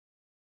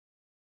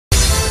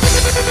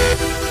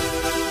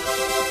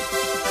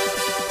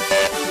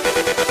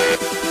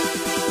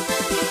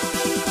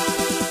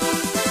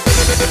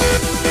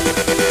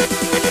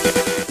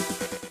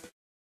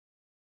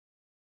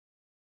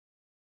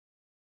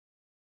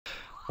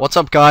What's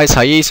up guys,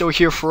 Hyezo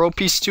here for OP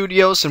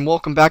Studios, and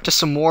welcome back to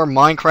some more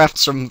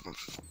Minecraft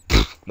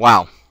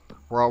wow,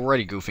 we're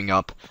already goofing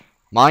up.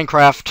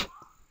 Minecraft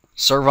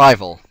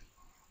Survival.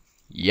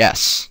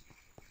 Yes.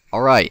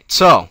 Alright,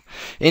 so,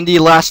 in the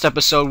last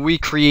episode we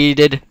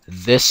created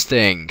this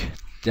thing.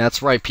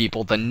 That's right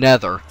people, the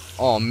Nether.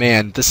 Oh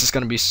man, this is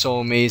gonna be so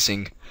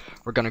amazing.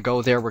 We're gonna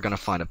go there, we're gonna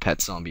find a pet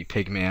zombie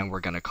pigman, we're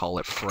gonna call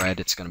it Fred,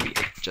 it's gonna be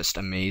just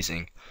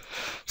amazing.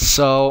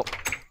 So,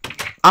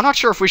 I'm not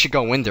sure if we should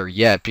go in there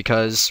yet,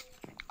 because,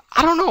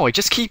 I don't know, I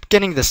just keep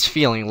getting this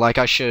feeling like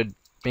I should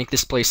make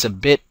this place a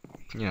bit,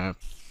 you know,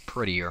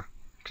 prettier.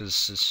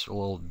 Because there's a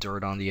little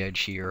dirt on the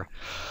edge here.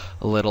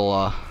 A little,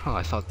 oh,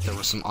 I thought there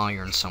was some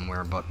iron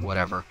somewhere, but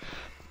whatever.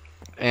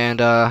 And,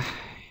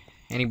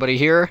 anybody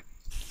here?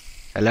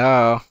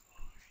 Hello?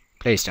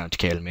 Please don't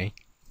kill me.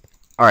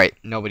 Alright,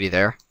 nobody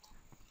there.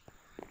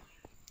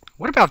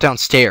 What about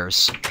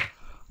downstairs?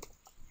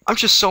 I'm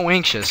just so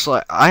anxious.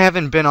 Like, I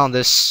haven't been on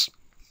this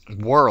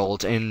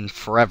world in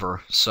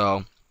forever,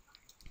 so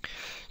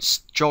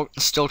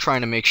still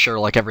trying to make sure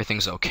like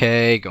everything's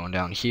okay. Going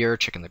down here,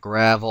 checking the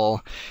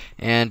gravel,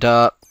 and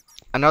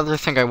another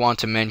thing I want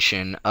to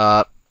mention,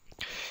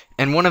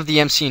 in one of the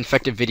MC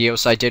Infected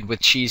videos I did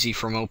with Cheesy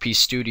from OP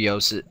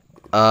Studios,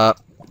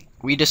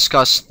 we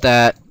discussed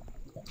that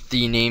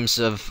the names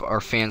of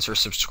our fans or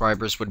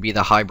subscribers would be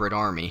the Hybrid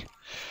Army.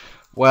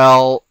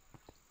 Well,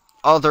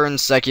 other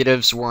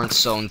executives weren't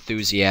so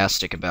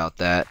enthusiastic about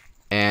that,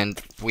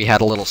 and we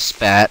had a little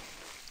spat,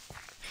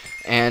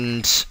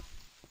 and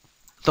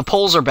the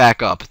polls are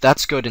back up.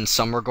 That's good in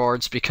some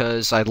regards,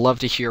 because I'd love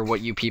to hear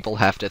what you people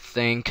have to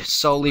think,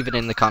 so leave it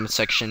in the comment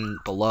section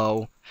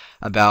below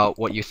about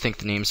what you think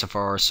the names of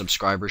our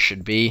subscribers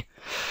should be.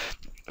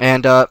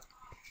 And,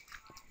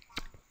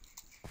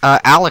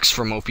 Alex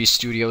from OP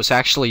Studios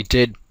actually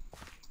did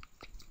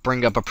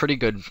bring up a pretty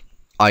good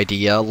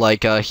idea,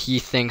 like, he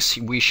thinks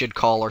we should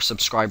call our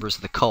subscribers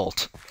the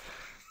Cult.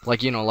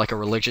 Like, you know, like a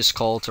religious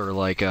cult, or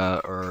like,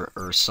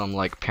 or some,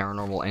 like,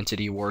 paranormal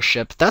entity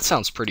worship. That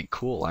sounds pretty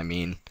cool. I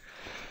mean,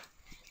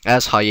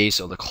 as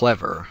Hyezo the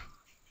Clever,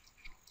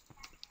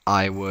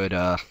 I would,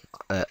 I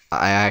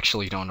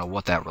actually don't know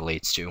what that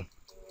relates to.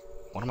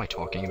 What am I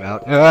talking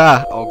about?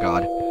 Ah! Oh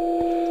god.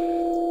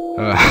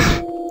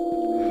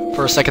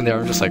 For a second there,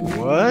 I'm just like,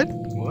 what?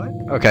 What?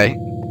 Okay.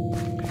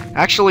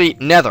 Actually,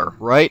 Nether,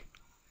 right?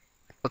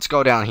 Let's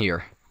go down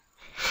here.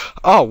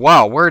 Oh,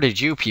 wow, where did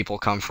you people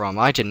come from?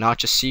 I did not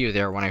just see you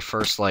there when I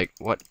first, like,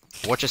 what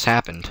just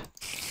happened?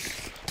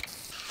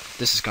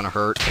 This is gonna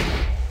hurt.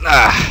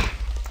 Ah.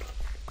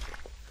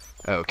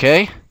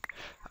 Okay.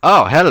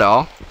 Oh,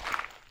 hello.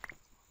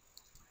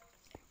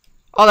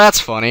 Oh, that's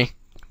funny.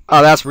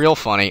 Oh, that's real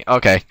funny.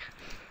 Okay.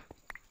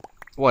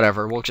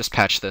 Whatever, we'll just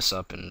patch this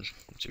up and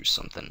do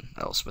something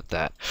else with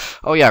that.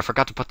 Oh, yeah, I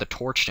forgot to put the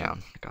torch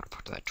down. I gotta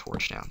put that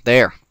torch down.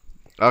 There.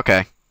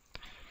 Okay.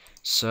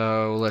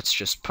 So, let's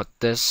just put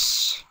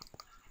this...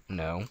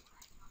 No.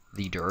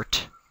 The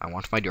dirt. I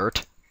want my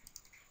dirt.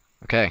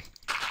 Okay.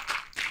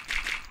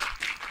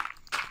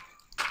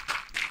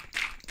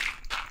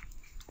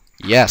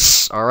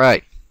 Yes,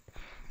 alright.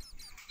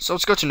 So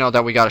it's good to know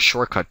that we got a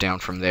shortcut down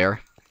from there.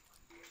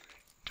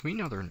 Do we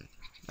know there...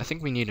 I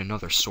think we need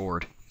another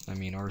sword. I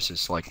mean, ours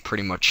is, like,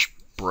 pretty much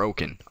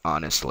broken,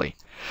 honestly.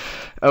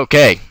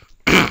 Okay.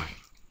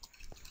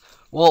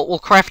 Well, we'll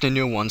craft a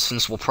new one,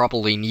 since we'll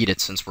probably need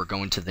it since we're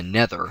going to the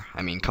Nether.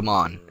 I mean, come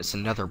on. It's a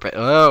Nether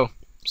oh!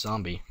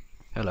 Zombie.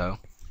 Hello.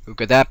 Who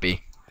could that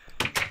be?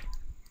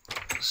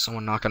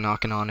 Someone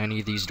knocking on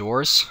any of these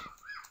doors?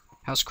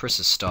 How's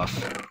Chris's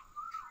stuff?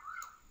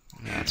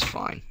 Yeah, it's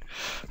fine.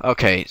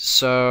 Okay,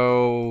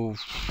 so...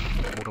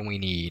 what do we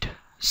need?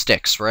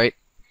 Sticks, right?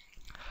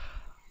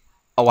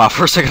 Oh wow,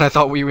 for a second I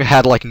thought we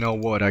had, like, no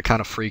wood. I kind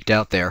of freaked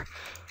out there.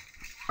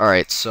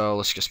 Alright, so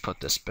let's just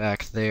put this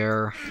back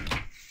there.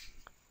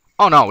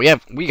 Oh no,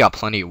 we got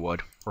plenty of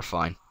wood. We're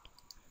fine.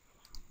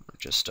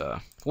 Just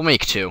we'll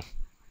make two.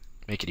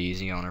 Make it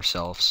easy on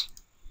ourselves.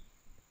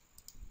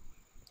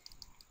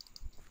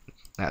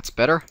 That's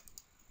better.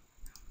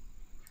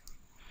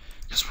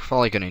 Because we're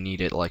probably gonna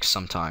need it like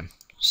sometime.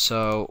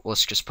 So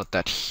let's just put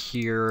that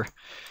here.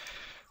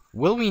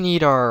 Will we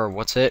need our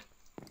what's it?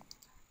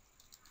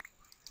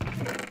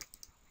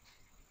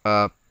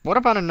 What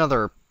about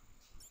another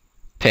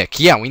pick?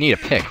 Yeah, we need a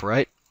pick,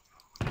 right?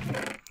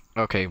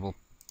 Okay, we'll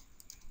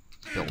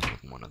build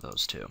one of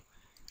those too.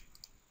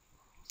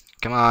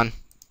 Come on.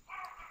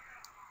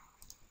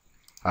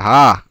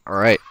 Aha!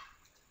 Alright.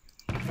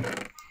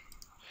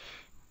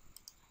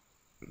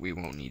 We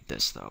won't need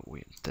this though.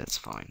 That's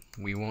fine.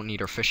 We won't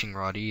need our fishing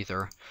rod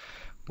either.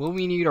 Will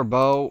we need our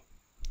bow?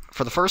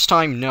 For the first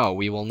time, no,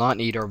 we will not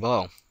need our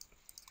bow.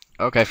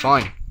 Okay,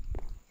 fine.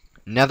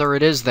 Nether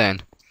it is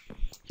then.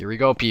 Here we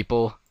go,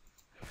 people.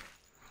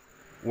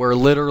 We're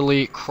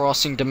literally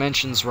crossing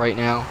dimensions right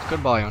now.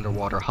 Goodbye,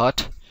 underwater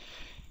hut.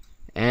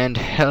 And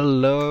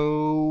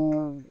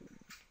hello...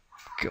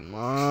 Come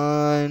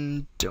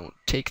on, don't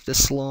take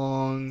this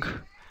long.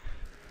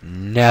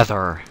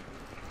 Nether.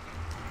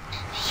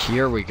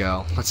 Here we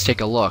go. Let's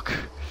take a look.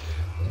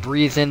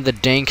 Breathe in the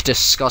dank,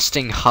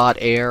 disgusting, hot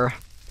air.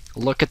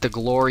 Look at the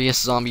glorious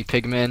zombie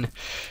pigmen.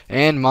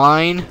 And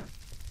mine...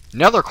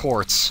 Nether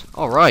quartz.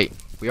 Alright,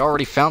 we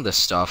already found this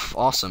stuff.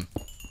 Awesome.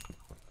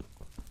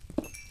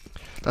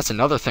 That's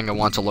another thing I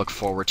want to look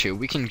forward to.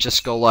 We can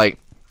just go, like,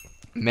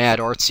 mad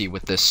artsy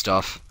with this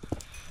stuff.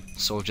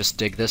 So we'll just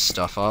dig this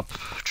stuff up.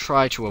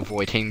 Try to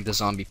avoid hitting the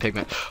zombie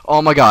pigmen.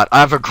 Oh my god, I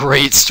have a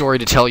great story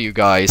to tell you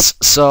guys.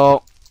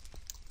 So,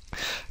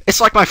 it's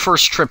like my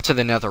first trip to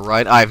the Nether,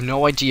 right? I have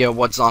no idea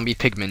what zombie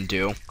pigmen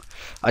do.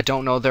 I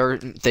don't know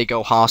they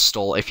go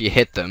hostile if you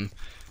hit them.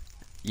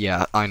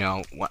 Yeah, I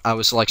know. I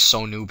was like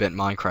so noob at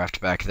Minecraft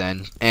back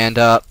then. And,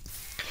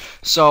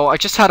 so I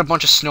just had a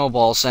bunch of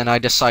snowballs and I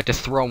decided to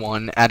throw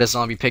one at a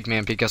zombie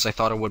pigman because I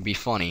thought it would be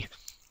funny.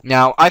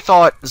 Now, I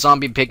thought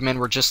zombie pigmen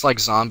were just like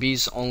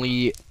zombies,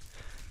 only...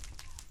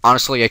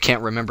 Honestly, I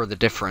can't remember the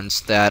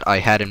difference that I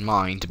had in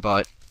mind,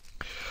 but...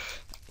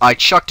 I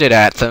chucked it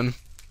at them,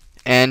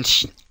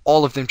 and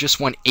all of them just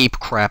went ape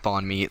crap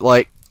on me.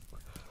 Like,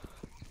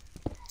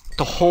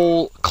 the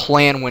whole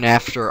clan went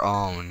after...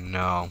 Oh,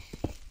 no.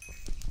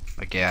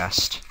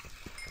 Aghast.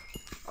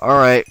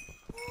 Alright.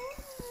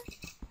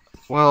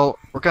 Well,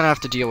 we're gonna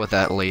have to deal with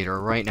that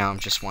later. Right now, I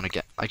just want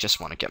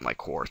to get my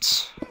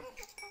quartz.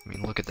 I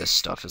mean, look at this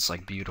stuff. It's,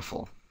 like,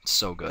 beautiful. It's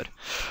so good.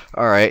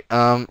 Alright,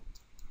 and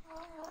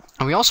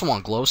we also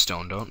want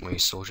glowstone, don't we?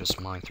 So we'll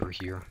just mine through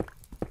here.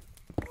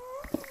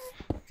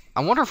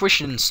 I wonder if we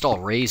should install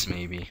rays,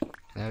 maybe.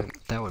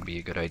 That would be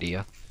a good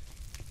idea.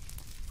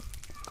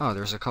 Oh,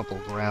 there's a couple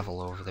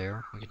gravel over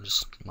there. We can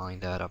just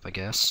mine that up, I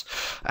guess.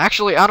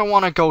 Actually, I don't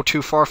want to go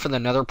too far from the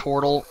nether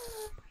portal.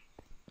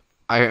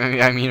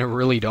 I mean, I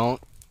really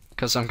don't.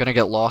 Because I'm going to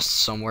get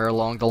lost somewhere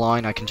along the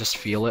line. I can just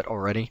feel it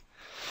already.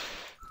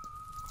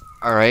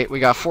 Alright, we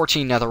got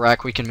 14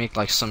 netherrack. We can make,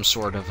 like, some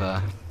sort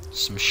of,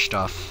 some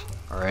stuff.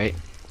 Alright.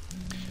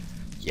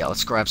 Yeah,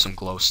 let's grab some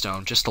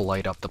glowstone, just to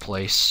light up the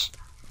place.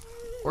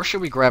 Or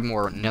should we grab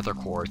more nether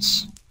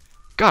quartz?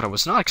 God, I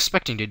was not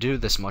expecting to do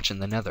this much in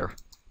the nether.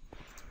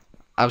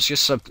 I was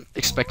just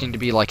expecting to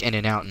be, like, in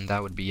and out, and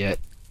that would be it.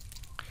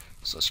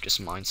 So let's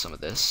just mine some of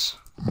this.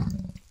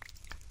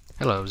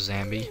 Hello,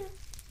 Zambi.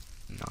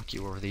 Knock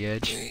you over the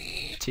edge.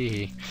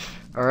 Teehee.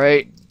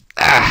 Alright.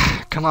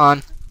 Ah, come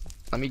on.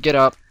 Let me get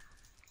up.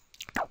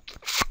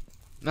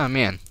 Oh,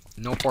 man.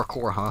 No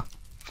parkour, huh?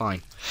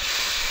 Fine.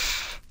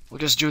 We'll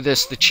just do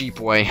this the cheap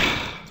way.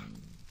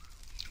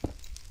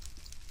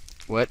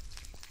 What?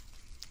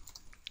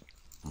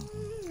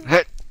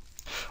 Hit.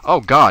 Oh,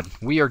 God.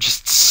 We are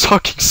just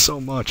sucking so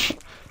much.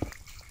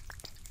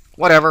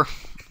 Whatever.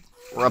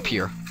 We're up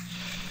here.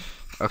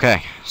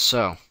 Okay,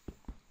 so.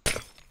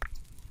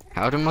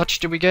 How much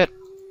do we get?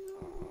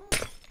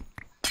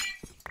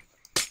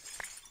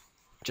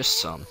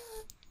 Just some.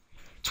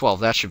 12,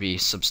 that should be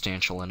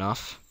substantial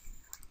enough.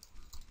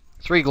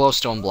 3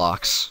 glowstone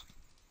blocks.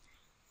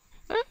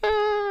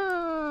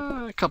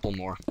 A couple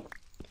more.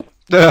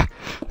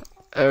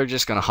 We're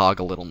just gonna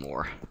hog a little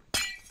more.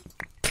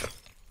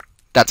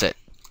 That's it.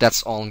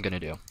 That's all I'm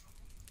gonna do.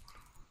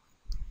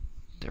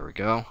 There we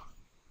go.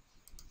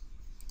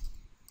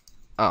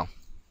 Oh.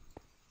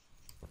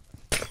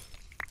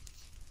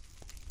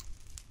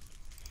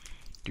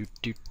 Doop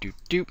doop doop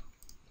doop.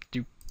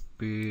 Doop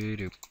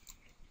doop.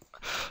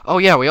 Oh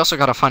yeah, we also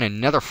gotta find a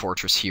nether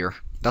fortress here.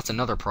 That's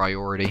another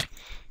priority.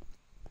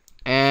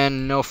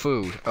 And no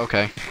food.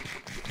 Okay.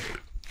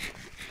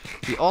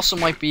 We also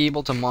might be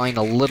able to mine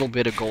a little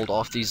bit of gold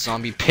off these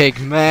zombie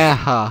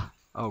pigmen.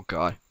 Oh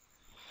god.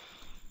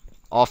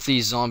 Off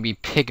these zombie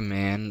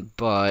pigmen,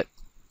 but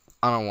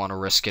I don't want to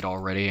risk it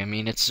already. I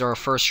mean, it's our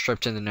first trip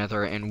to the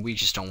nether, and we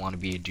just don't want to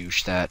be a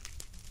douche that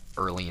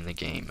early in the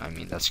game. I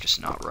mean, that's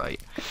just not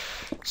right.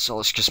 So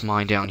let's just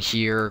mine down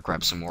here,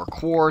 grab some more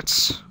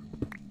quartz.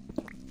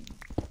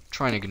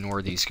 Try and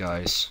ignore these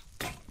guys.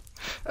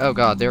 Oh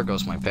god, there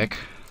goes my pick.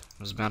 It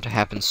was bound to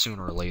happen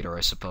sooner or later,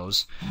 I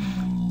suppose.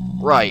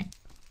 Right.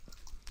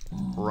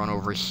 Run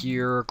over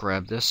here,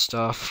 grab this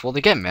stuff. Will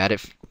they get mad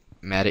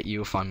at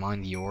you if I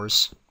mine the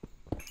ores?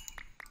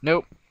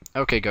 Nope.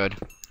 Okay, good.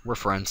 We're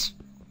friends.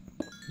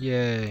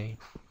 Yay.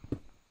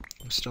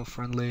 I'm still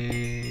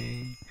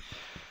friendly.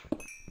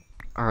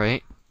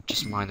 Alright.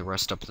 Just mine the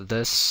rest up to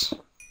this.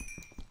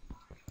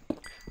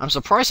 I'm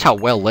surprised how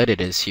well lit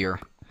it is here.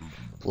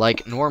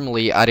 Like,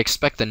 normally, I'd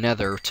expect the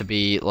nether to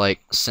be, like,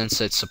 since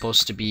it's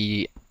supposed to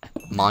be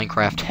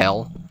Minecraft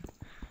hell,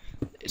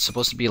 it's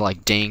supposed to be,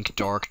 like, dank,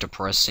 dark,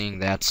 depressing,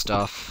 that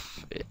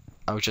stuff.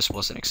 I just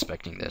wasn't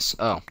expecting this.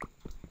 Oh.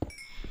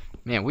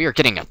 Man, we are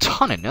getting a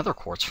ton of nether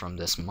quartz from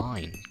this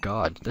mine.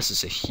 God, this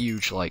is a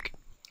huge, like,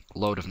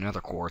 load of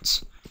nether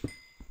quartz.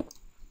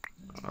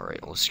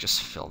 Alright, let's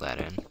just fill that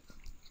in.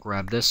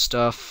 Grab this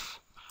stuff.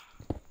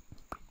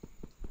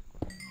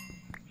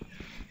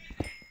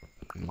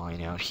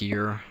 Mine out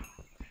here.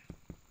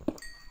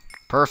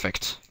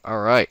 Perfect.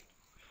 Alright.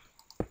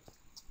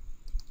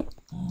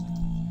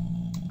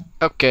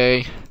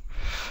 Okay.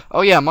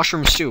 Oh yeah,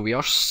 mushrooms too. We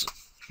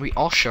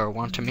all sure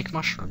want to make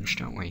mushrooms,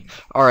 don't we?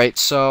 Alright,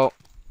 so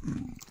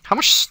how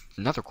much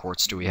nether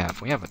quartz do we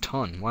have? We have a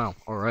ton. Wow.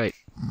 Alright.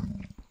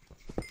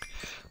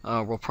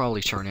 We'll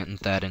probably turn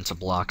that into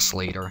blocks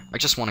later. I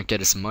just want to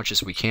get as much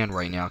as we can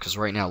right now, because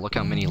right now, look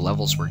how many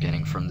levels we're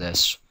getting from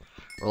this.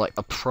 We're like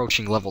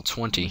approaching level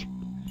 20.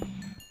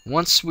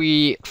 Once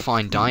we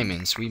find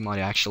diamonds, we might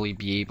actually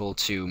be able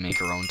to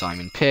make our own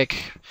diamond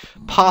pick,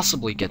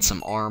 possibly get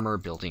some armor,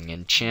 building an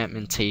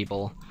enchantment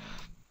table,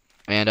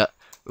 and,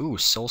 ooh,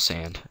 soul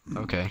sand.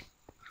 Okay.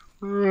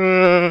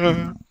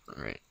 Alright.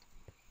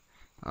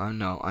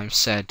 No, I'm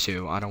sad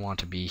too. I don't want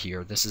to be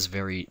here. This is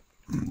very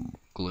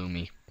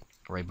gloomy.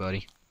 Right,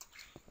 buddy?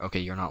 Okay,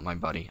 you're not my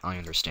buddy. I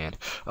understand.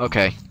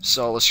 Okay,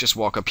 so let's just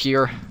walk up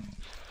here.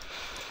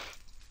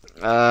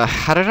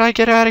 How did I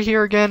get out of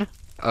here again?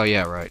 Oh,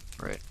 yeah, right.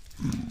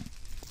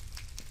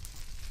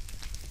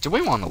 Do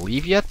we want to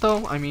leave yet,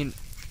 though? I mean,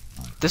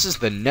 this is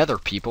the nether,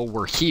 people.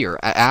 We're here.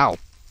 Ow.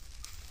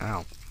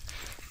 Ow.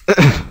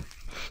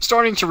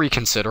 Starting to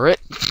reconsider it.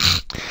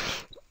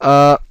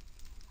 Oh,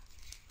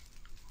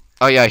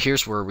 yeah,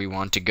 here's where we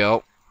want to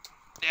go.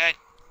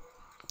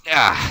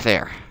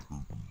 There.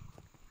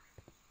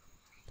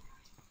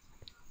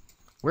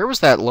 Where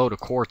was that load of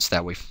quartz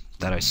that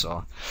I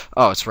saw?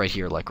 Oh, it's right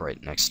here, like right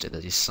next to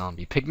these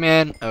zombie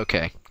pigmen.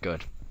 Okay,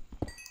 good.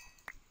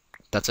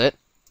 That's it?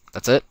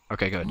 That's it?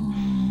 Okay, good.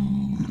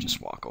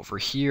 Just walk over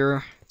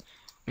here.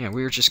 Yeah,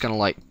 we were just gonna,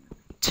 like,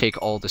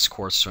 take all this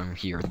quartz from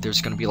here.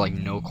 There's gonna be, like,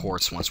 no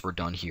quartz once we're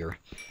done here.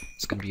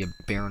 It's gonna be a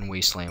barren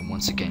wasteland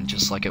once again,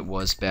 just like it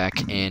was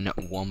back in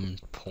 1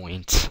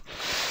 point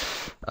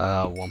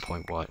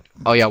what?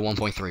 Oh, yeah,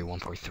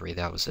 1.3,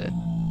 that was it.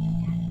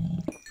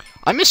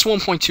 I miss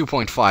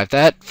 1.2.5.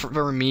 That,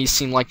 for me,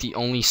 seemed like the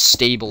only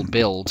stable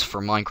build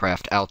for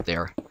Minecraft out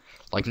there.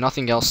 Like,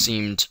 nothing else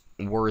seemed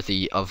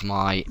worthy of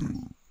my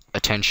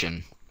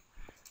attention.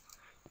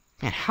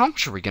 Man, how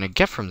much are we gonna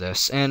get from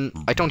this? And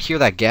I don't hear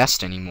that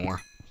ghast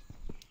anymore.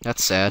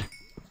 That's sad.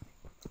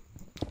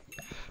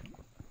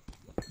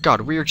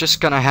 God, we are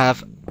just gonna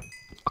have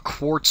a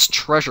quartz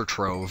treasure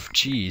trove.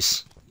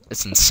 Jeez.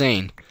 It's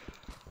insane.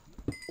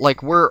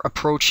 Like, we're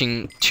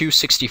approaching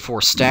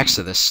 264 stacks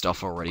of this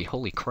stuff already.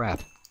 Holy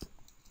crap.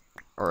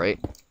 Alright.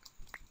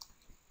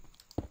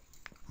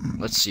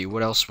 Let's see,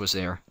 what else was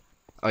there?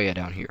 Oh yeah,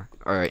 down here.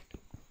 Alright.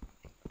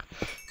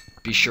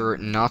 Be sure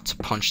not to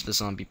punch the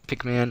zombie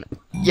pigman.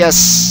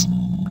 Yes!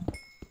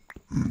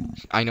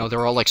 I know,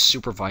 they're all, like,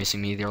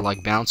 supervising me. They're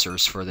like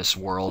bouncers for this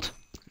world.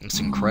 It's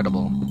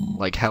incredible.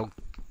 Like, how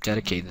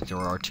dedicated they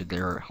are to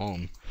their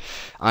home.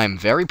 I'm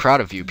very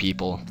proud of you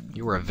people.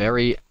 You are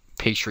very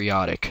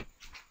patriotic.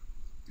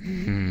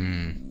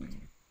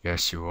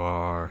 Yes, you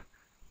are.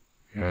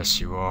 Yes,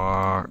 you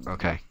are.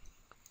 Okay.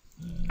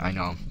 I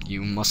know.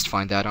 You must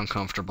find that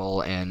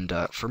uncomfortable, and,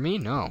 for me,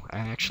 no. I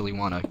actually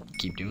want to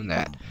keep doing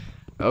that.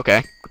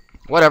 Okay.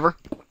 Whatever.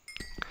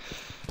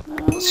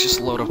 Let's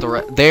just load up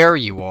the there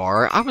you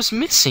are. I was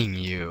missing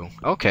you.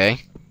 Okay.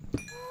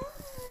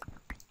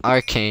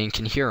 Okay,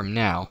 can hear him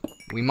now.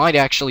 We might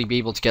actually be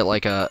able to get,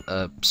 like,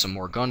 some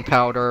more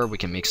gunpowder. We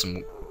can make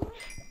some...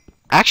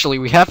 Actually,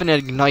 we haven't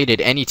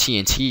ignited any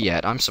TNT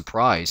yet. I'm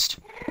surprised.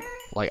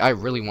 Like, I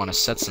really want to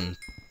set some...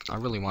 I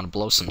really want to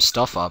blow some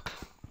stuff up.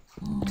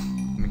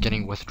 I'm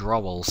getting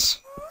withdrawals.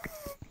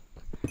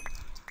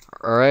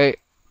 Alright.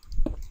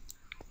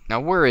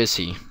 Now, where is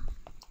he?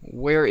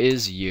 Where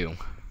is you? I'm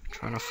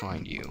trying to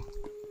find you.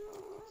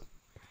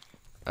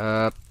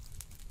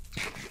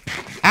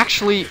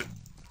 Actually...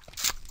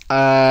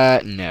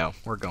 no.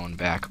 We're going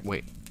back.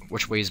 Wait,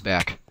 which way's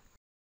back?